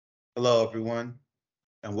Hello, everyone,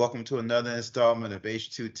 and welcome to another installment of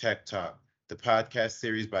H2 Tech Talk, the podcast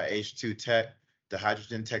series by H2 Tech, the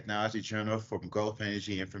hydrogen technology journal from Gulf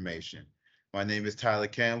Energy Information. My name is Tyler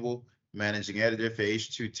Campbell, managing editor for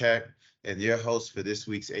H2 Tech, and your host for this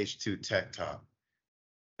week's H2 Tech Talk.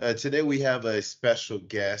 Today we have a special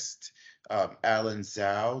guest, Alan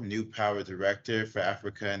Zhao, new power director for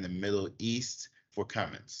Africa and the Middle East for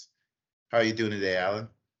Cummins. How are you doing today, Alan?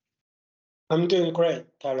 I'm doing great,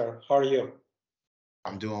 Tyler. How are you?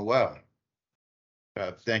 I'm doing well.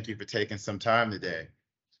 Thank you for taking some time today.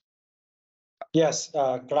 Yes,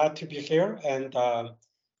 glad to be here and have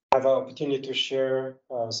an opportunity to share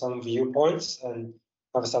some viewpoints and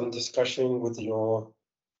have some discussion with your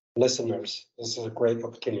listeners. This is a great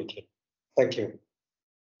opportunity. Thank you.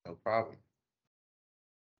 No problem.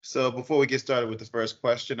 So before we get started with the first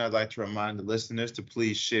question, I'd like to remind the listeners to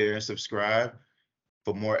please share and subscribe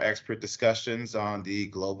for more expert discussions on the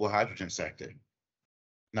global hydrogen sector.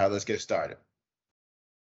 Now let's get started.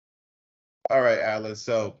 All right, Alan.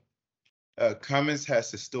 So Cummins has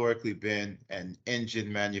historically been an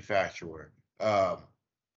engine manufacturer.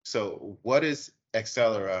 So what is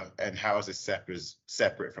Accelera and how is it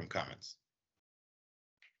separate from Cummins?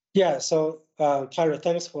 Yeah, so Tyler,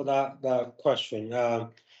 thanks for that question.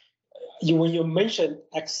 When you mentioned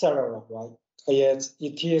Accelera, right?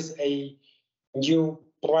 It is a new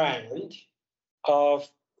brand of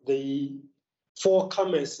the for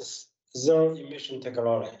Cummins zero emission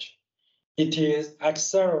technology. It is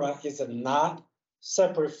Accelera is not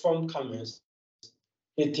separate from Cummins.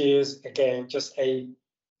 It is again just a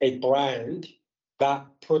brand that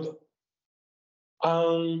put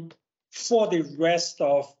on for the rest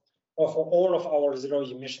of all of our zero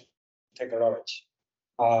emission technology.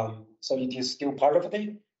 So it is still part of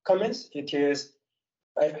the Cummins. It is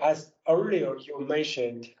as earlier you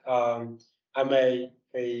mentioned. I'm a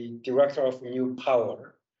director of new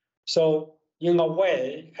power. So in a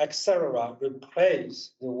way, Accelera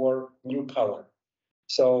replaced the word new power.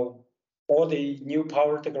 So all the new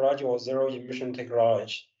power technology or zero emission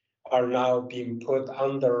technology are now being put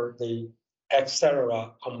under the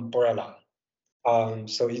Accelera umbrella.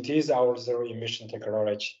 So it is our zero emission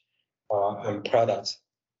technology and products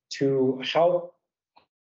to help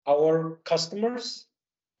our customers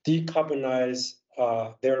decarbonize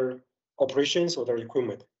their operations or their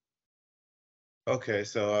equipment. Okay,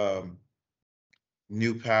 so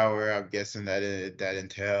new power, I'm guessing that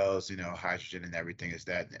entails, hydrogen and everything is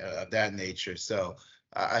that of that nature. So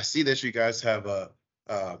I see that you guys have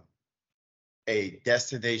uh, a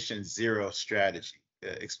destination zero strategy.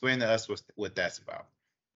 Explain to us what that's about.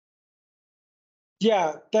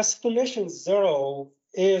 Yeah, Destination Zero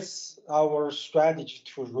is our strategy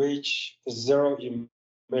to reach zero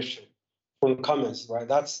emission from Cummins, right?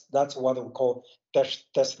 That's what we call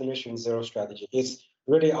Destination Zero strategy. It's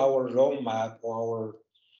really our roadmap or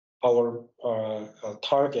our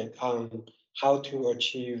target on how to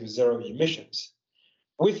achieve zero emissions.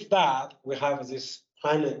 With that, we have this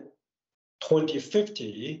Planet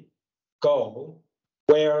 2050 goal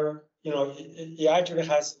where it actually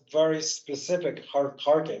has very specific hard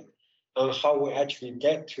target on how we actually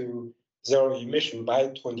get to zero emission by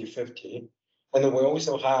 2050. And then we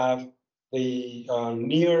also have the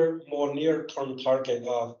more near-term target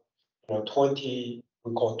of 20,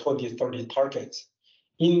 we call 2030 targets.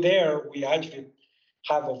 In there, we actually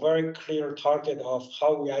have a very clear target of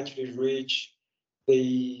how we actually reach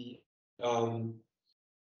the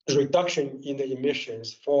reduction in the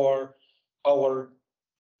emissions for our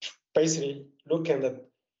basically looking at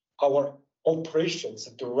our operations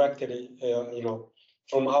directly,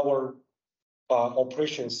 from our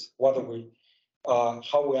operations,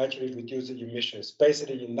 how we actually reduce the emissions.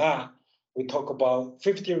 Basically, in that we talk about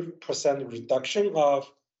 50% reduction of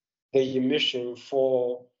the emission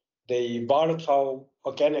for the volatile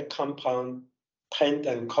organic compound paint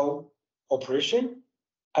and coat operation,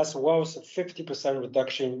 as well as 50%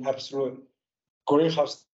 reduction in absolute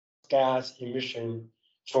greenhouse gas emission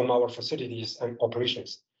from our facilities and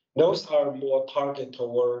operations. Those are more targeted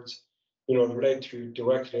towards, related to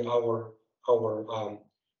directly our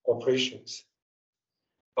operations.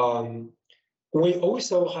 We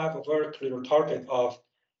also have a very clear target of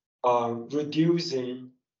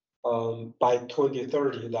reducing by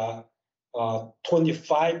 2030 that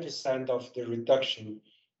 25% of the reduction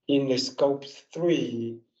in the scope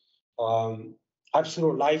 3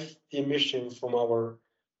 absolute life emission from our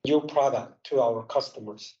new product to our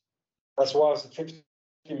customers, as well as 55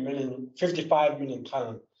 million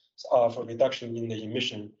tons of reduction in the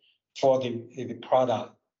emission for the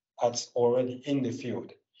product that's already in the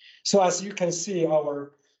field. So as you can see,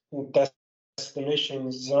 our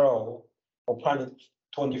Destination Zero or Planet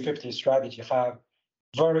 2050 strategy have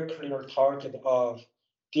very clear target of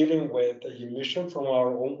dealing with the emission from our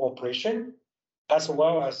own operation, as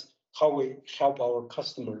well as how we help our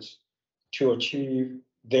customers to achieve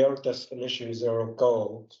their Destination Zero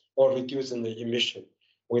goal or reducing the emission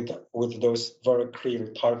with those very clear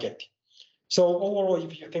target. So overall,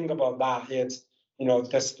 if you think about that, it's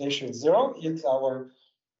Destination Zero is our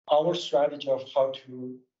strategy of how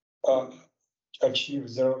to achieve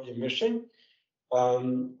zero emission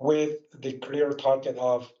with the clear target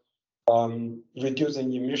of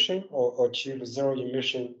reducing emission or achieve zero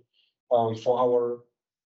emission for our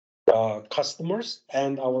customers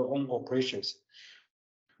and our own operations.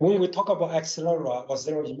 When we talk about Accelera or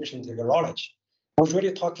zero emission technology, we're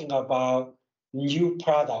really talking about new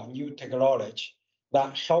product, new technology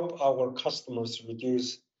that help our customers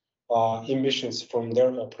reduce emissions from their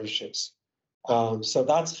operations. So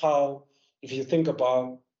that's how, if you think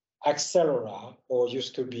about Accelera, or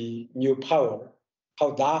used to be New Power,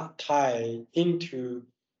 how that tie into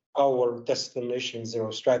our Destination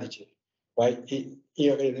Zero strategy, right?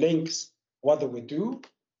 It links what we do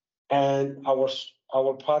and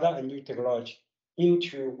our product and new technology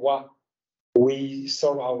into what we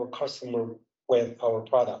serve our customer with our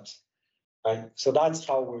products, right? So that's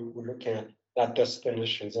how we're looking at that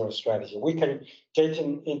Destination Zero strategy. We can get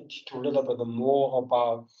into a little bit more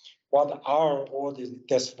about what are all the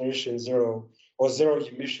Destination Zero or zero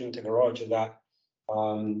emission technology that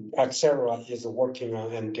Accelera is working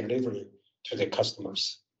on and delivering to the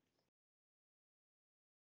customers.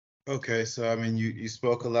 Okay, so I mean, you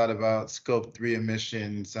spoke a lot about Scope 3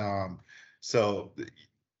 emissions. So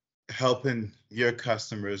helping your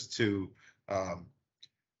customers to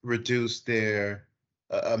reduce their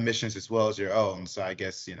emissions as well as your own. So I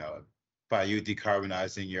guess, by you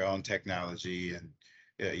decarbonizing your own technology and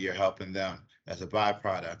you're helping them as a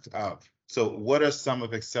byproduct. So what are some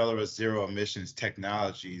of Accelera's zero emissions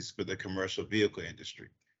technologies for the commercial vehicle industry?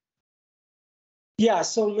 Yeah,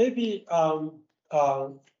 so maybe,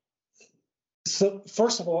 so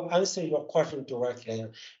first of all, answer your question directly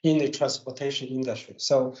in the transportation industry.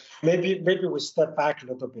 So maybe we step back a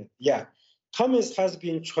little bit. Yeah, Cummins has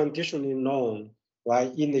been traditionally known,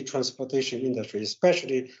 right, in the transportation industry,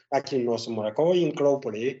 especially like in North America or in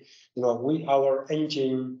globally. Our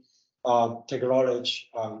engine technology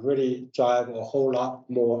really drive a whole lot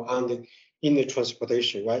more in the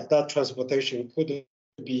transportation, right? That transportation could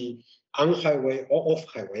be on highway or off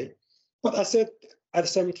highway. But I said at the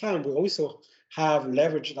same time, we also have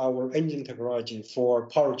leveraged our engine technology for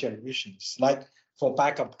power generations, like for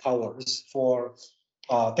backup powers, for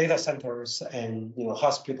data centers and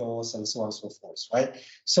hospitals and so on and so forth, right?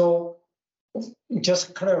 So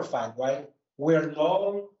just clarify, right? We're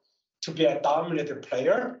known to be a dominant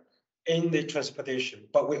player in the transportation,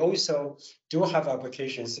 but we also do have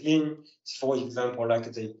applications in, for example,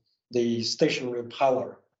 like the stationary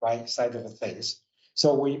power, right, side of things.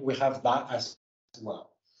 So we have that as well.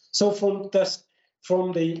 So from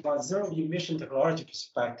the zero emission technology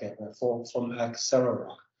perspective, from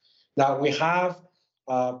Accelera, now we have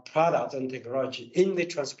products and technology in the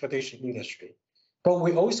transportation industry, but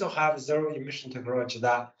we also have zero emission technology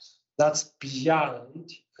that's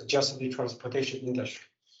beyond just the transportation industry.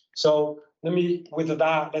 So with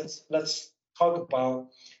that, let's talk about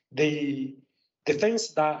the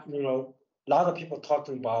things that a lot of people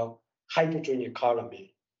talking about hydrogen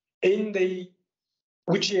economy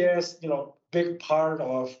which is big part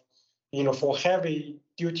of for heavy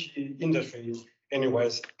duty industry.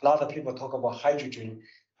 Anyways, a lot of people talk about hydrogen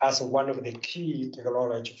as one of the key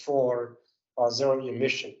technology for zero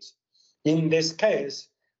emissions. In this case,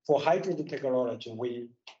 for hydrogen technology,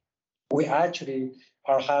 we actually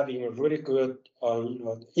are having a really good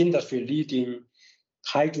industry-leading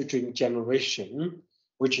hydrogen generation,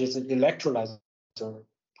 which is an electrolyzer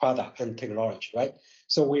product and technology, right?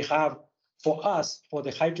 So we have, for us, for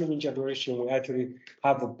the hydrogen generation, we actually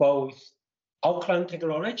have both alkaline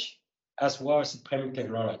technology as well as PEM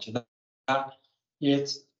technology. That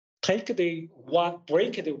is break the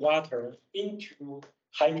water into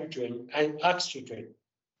hydrogen and oxygen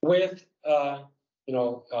with the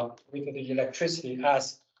electricity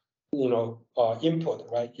as input,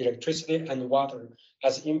 right? Electricity and water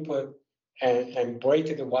as input, and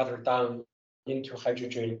break the water down into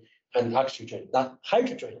hydrogen and oxygen. That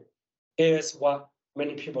hydrogen is what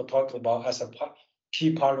many people talk about as a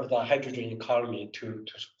key part of the hydrogen economy to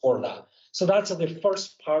support that. So that's the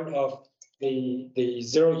first part of the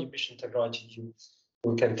zero emission technology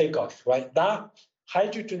we can think of, right? That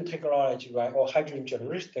hydrogen technology, right, or hydrogen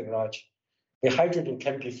generation technology, the hydrogen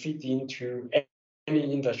can be fit into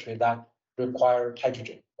any industry that require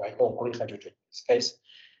hydrogen, right, or green hydrogen in this case.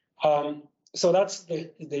 So that's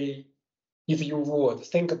the if you would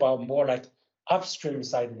think about more like upstream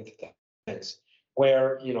side of the things,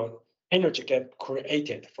 where energy get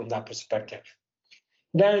created from that perspective.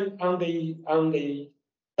 Then on the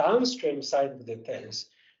downstream side of the things,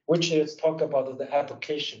 which is talk about the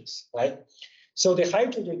applications, right? So the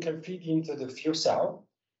hydrogen can feed into the fuel cell.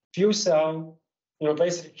 Fuel cell,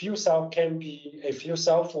 basically fuel cell can be a fuel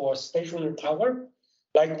cell for stationary power,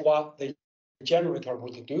 like what the generator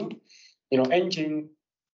would do. Engine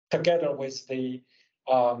together with the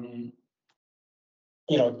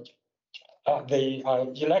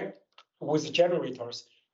with generators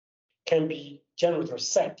can be generators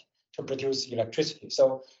set to produce electricity.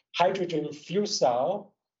 So hydrogen fuel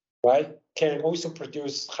cell, right, can also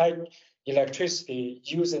produce high electricity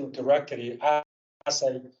using directly as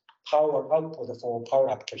a power output for power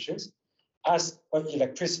applications, as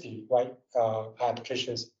electricity, right,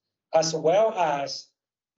 applications, as well as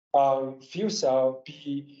fuel cell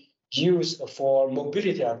be used for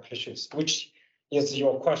mobility applications, which is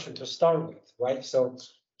your question to start with, right? So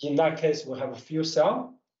in that case, we have a fuel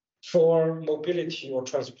cell for mobility or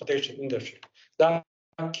transportation industry. That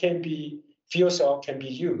can be, fuel cell can be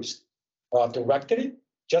used directly,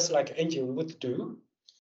 just like engine would do.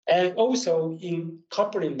 And also in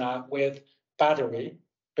coupling that with battery,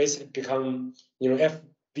 basically become,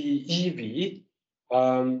 FBEV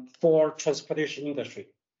for transportation industry.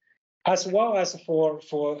 As well as for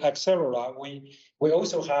Accelera, we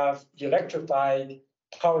also have electrified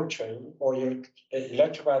powertrain or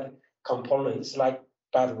electrified components like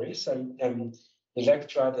batteries and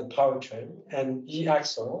electrified powertrain and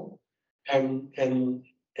e-axle and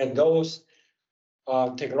those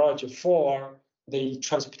technology for the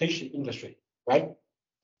transportation industry, right?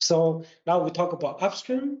 So now we talk about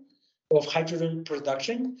upstream of hydrogen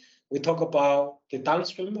production. We talk about the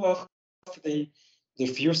downstream of the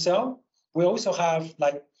fuel cell. We also have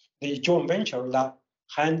like the joint venture that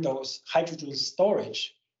handles hydrogen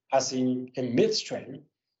storage as in midstream,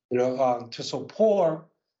 to support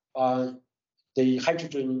the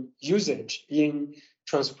hydrogen usage in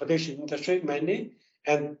transportation industry mainly,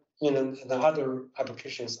 and the other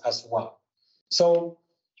applications as well. So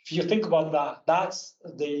if you think about that, that's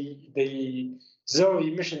the zero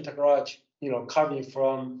emission technology, coming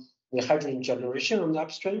from the hydrogen generation on the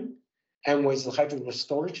upstream, and with the hydrogen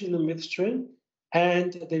storage in the midstream,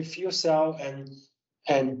 and the fuel cell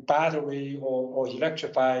and battery or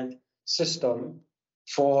electrified system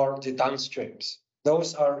for the downstreams.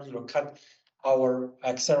 Those are our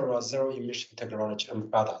Accelera zero emission technology and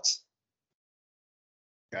products.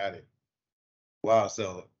 Got it. Wow.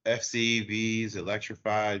 So FCEVs,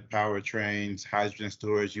 electrified powertrains, hydrogen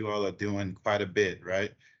storage, you all are doing quite a bit,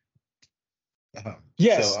 right?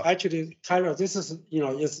 Yes, actually, Tyler, this is,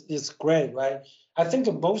 it's great, right? I think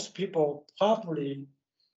most people probably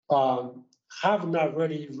have not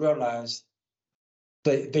really realized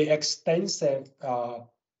the extensive product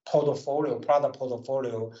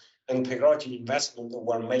portfolio and technology investment that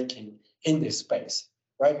we're making in this space,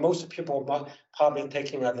 right? Most people probably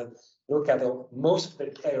taking a look at most of the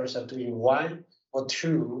players are doing one or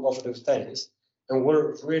two of those things, and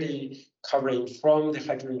we're really covering from the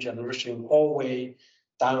hydrogen generation all the way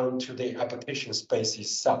down to the application space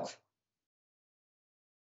itself.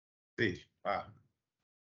 Wow.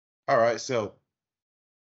 All right, so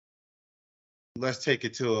let's take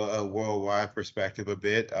it to a worldwide perspective a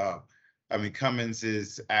bit. I mean, Cummins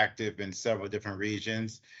is active in several different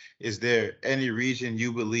regions. Is there any region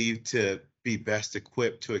you believe to be best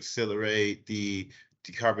equipped to accelerate the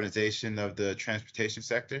decarbonization of the transportation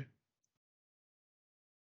sector?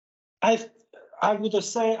 I would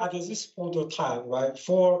say at this point of time, right,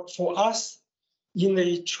 for us in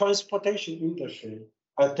the transportation industry,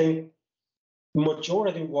 I think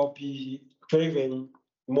majority will be driven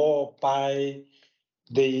more by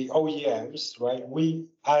the OEMs, right? We,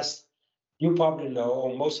 as you probably know,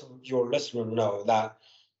 or most of your listeners know, that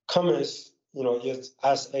Cummins, is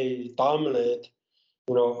as a dominant,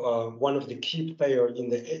 one of the key players in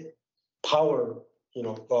the power,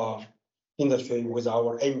 industry with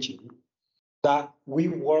our engine, that we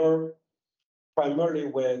were primarily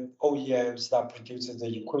with OEMs that produce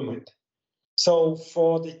the equipment. So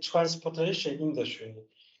for the transportation industry,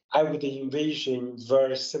 I would envision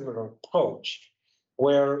very similar approach,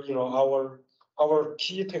 where our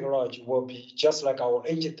key technology will be just like our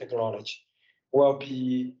engine technology, will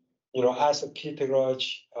be as a key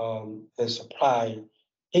technology and supply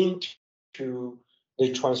into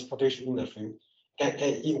the transportation industry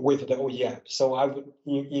and with the OEM. So I would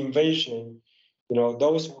envision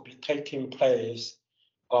those will be taking place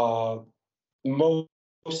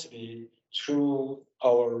mostly through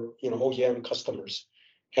our OEM customers.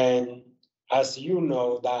 And as you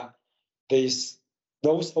know, that those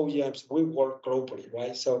OEMs we work globally,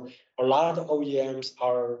 right? So a lot of OEMs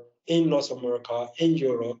are in North America, in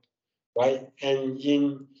Europe, right, and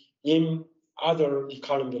in other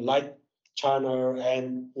economies like China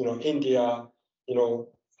and India.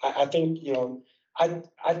 I think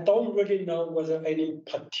I don't really know whether any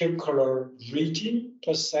particular region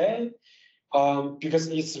per se, because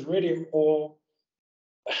it's really all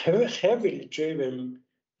heavily driven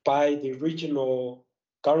by the regional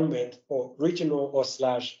government or regional or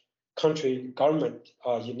slash country government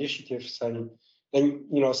initiatives, and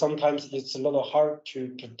sometimes it's a little hard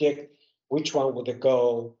to predict which one would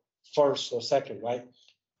go first or second, right?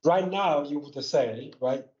 Right now, you would say,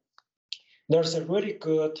 right, there's a really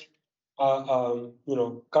good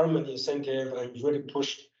government incentive and really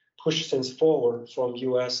push things forward from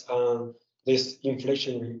U.S. on this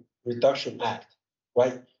Inflation Reduction Act,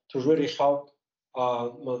 right, to really help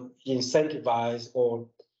incentivize or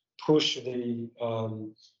push the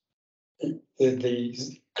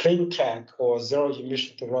clean tech or zero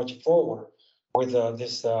emission technology forward with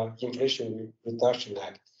this Inflation Reduction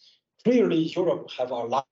Act. Clearly, Europe have a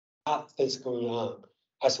lot of things going on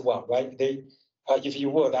as well, right? If you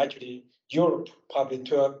would, actually, Europe probably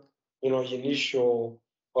took initial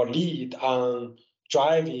or lead on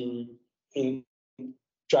driving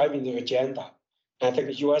the agenda. And I think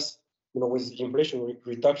the U.S. with the Inflation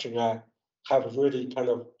Reduction Act have really kind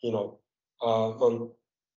of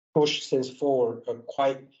push things forward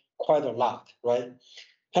quite a lot, right?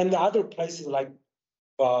 And the other places like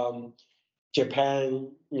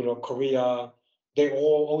Japan, Korea, they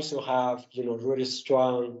all also have really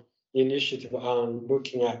strong initiative on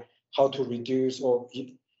looking at how to reduce or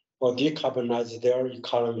decarbonize their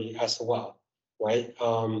economy as well, right?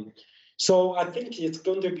 So I think it's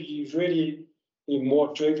going to be really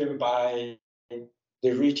more driven by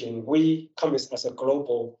the region. We come as a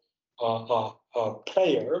global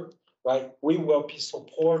player, right? We will be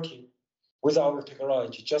supporting with our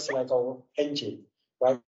technology, just like our engine,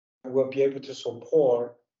 right? We'll be able to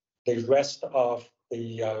support the rest of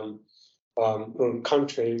the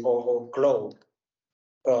country or globe,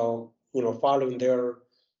 following their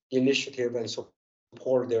initiative and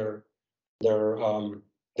support their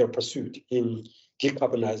pursuit in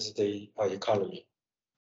decarbonize the economy.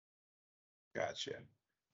 Gotcha.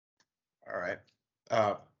 All right.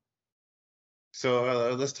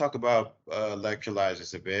 So let's talk about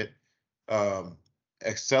electrolyzers a bit.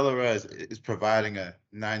 Accelera is providing a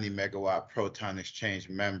 90 megawatt proton exchange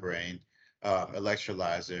membrane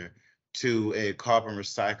electrolyzer to a carbon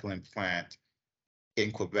recycling plant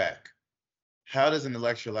in Quebec. How does an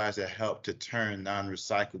electrolyzer help to turn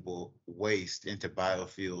non-recyclable waste into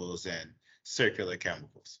biofuels and circular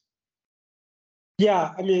chemicals?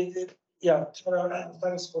 Yeah, I mean, thanks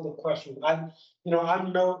for the question. I'm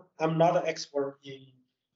not an expert in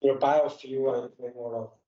biofuel and all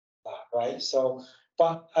of that, right? So,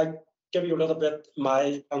 but I give you a little bit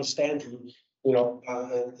my understanding,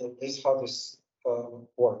 and this is how this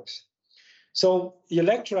works. So the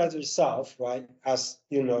electrolyzer itself, right, as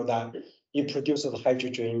you know, that it produces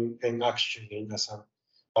hydrogen and oxygen as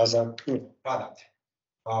a product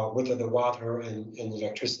with the water and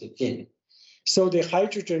electricity in. So the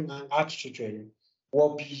hydrogen and oxygen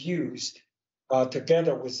will be used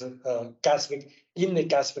together with in the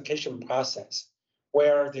gasification process,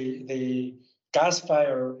 where the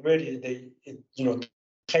gasifier really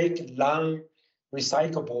take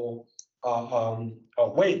non-recyclable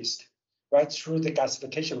waste right through the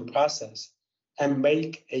gasification process and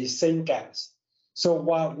make a syngas. So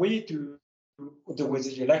what we do with the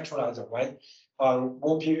electrolyzer, right,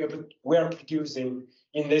 we are producing,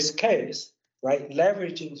 in this case, right,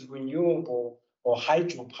 leveraging renewable or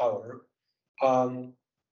hydropower,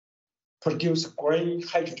 produce green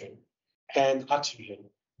hydrogen and oxygen.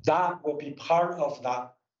 That will be part of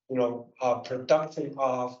that, production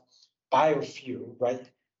of biofuel, right,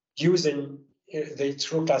 using the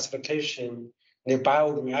through gasification, the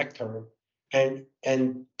bioreactor,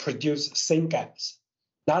 and produce syngas.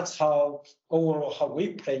 That's how overall how we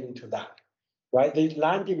play into that, right? The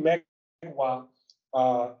 90 megawatt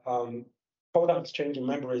proton exchange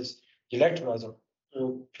membrane electrolyzer,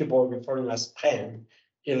 people referring as PEM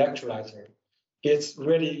electrolyzer, it's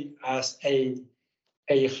really as a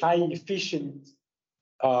high efficient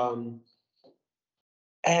and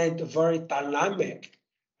very dynamic,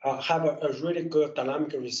 have a really good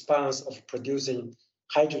dynamic response of producing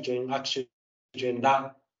hydrogen, oxygen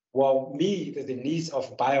that will meet the needs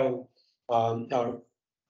of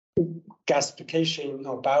gasification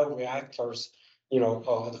or bioreactors,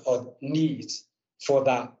 or needs for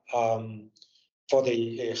that, for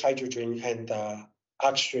the hydrogen and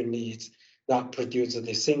oxygen needs that produce the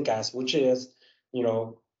syngas, which is,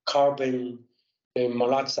 carbon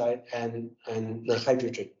monoxide and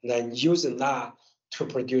hydrogen. Then using that to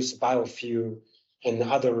produce biofuel and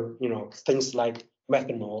other, things like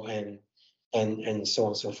methanol and so on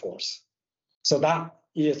and so forth. So that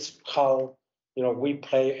is how, we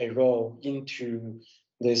play a role into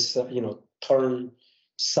this, turn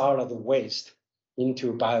solid waste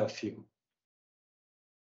into biofuel.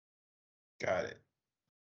 Got it.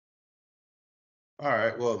 All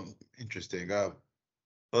right. Well, interesting.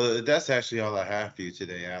 Well, that's actually all I have for you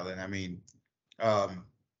today, Alan. I mean,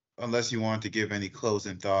 unless you want to give any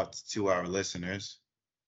closing thoughts to our listeners.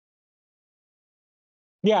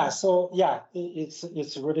 Yeah. So yeah, it's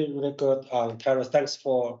really really good, Tara. Thanks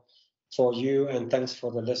for you, and thanks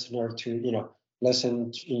for the listener to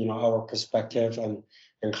listen to our perspective and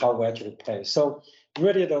how we actually play. So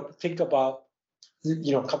really to think about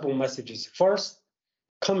a couple of messages. First,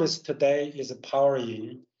 Cummins today is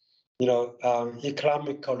powering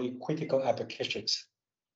economically critical applications.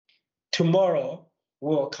 Tomorrow,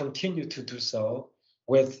 we'll continue to do so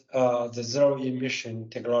with the zero emission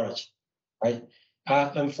technology, right?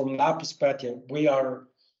 And from that perspective, we are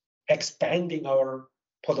expanding our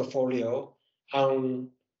portfolio.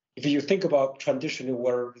 If you think about traditionally,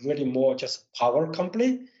 we're really more just power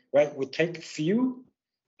company, right? We take fuel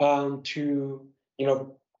to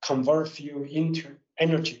convert fuel into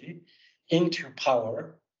energy, into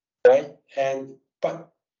power, right?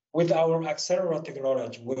 But with our Accelera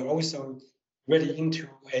technology, we're also really into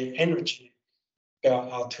a energy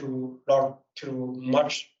to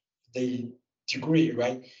much the degree,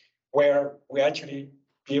 right, where we actually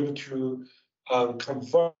be able to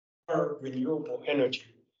convert renewable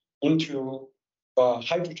energy into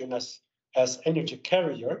hydrogen as energy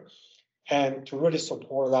carrier, and to really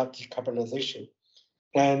support that decarbonization.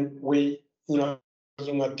 And we,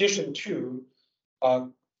 in addition to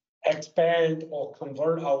expand or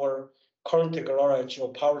convert our current technology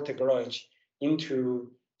or power technology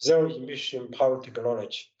into zero emission power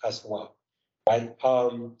technology as well, right?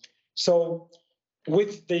 So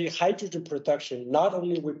with the hydrogen production, not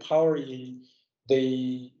only we powering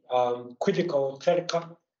the critical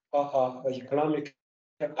telecom economic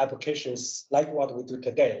applications like what we do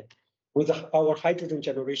today, with our hydrogen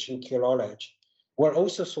generation technology, we're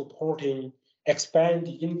also supporting expand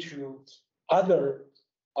into other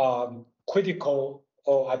critical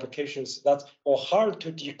applications that are hard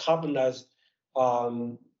to decarbonize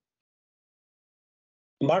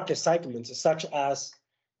market segments, such as,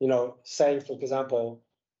 say, for example,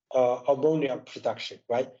 ammonia production,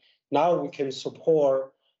 right? Now we can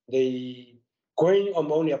support the green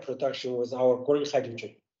ammonia production with our green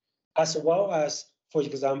hydrogen, as well as, for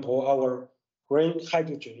example, our green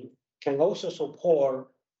hydrogen can also support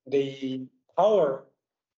the power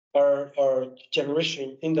or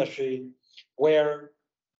generation industry, where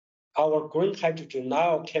our green hydrogen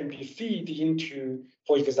now can be fed into,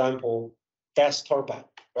 for example, gas turbine,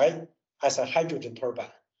 right, as a hydrogen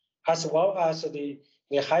turbine, as well as the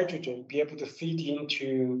hydrogen be able to feed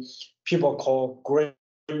into people call green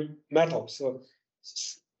metal, so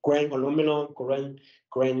green aluminum,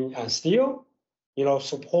 green steel,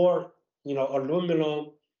 support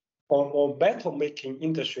aluminum or metal making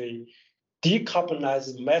industry,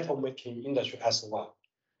 decarbonize metal making industry as well.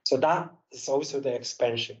 So that is also the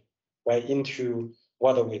expansion, right, into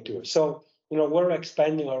what we do. So, we're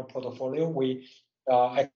expanding our portfolio. We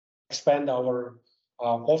expand our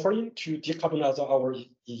offering to decarbonize our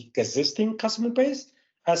existing customer base,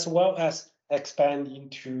 as well as expand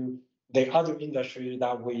into the other industry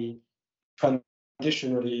that we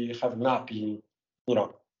traditionally have not been,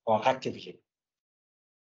 active in.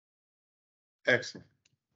 Excellent.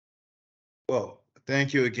 Well,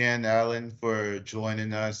 thank you again, Alan, for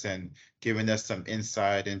joining us and giving us some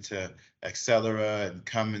insight into Accelera and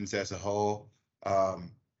Cummins as a whole.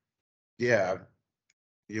 Yeah,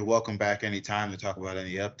 you're welcome back anytime to talk about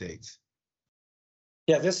any updates.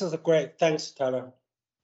 Yeah, this is great. Thanks, Tyler.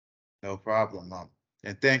 No problem.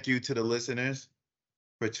 And thank you to the listeners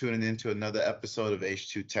for tuning in to another episode of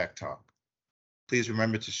H2 Tech Talk. Please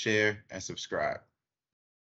remember to share and subscribe.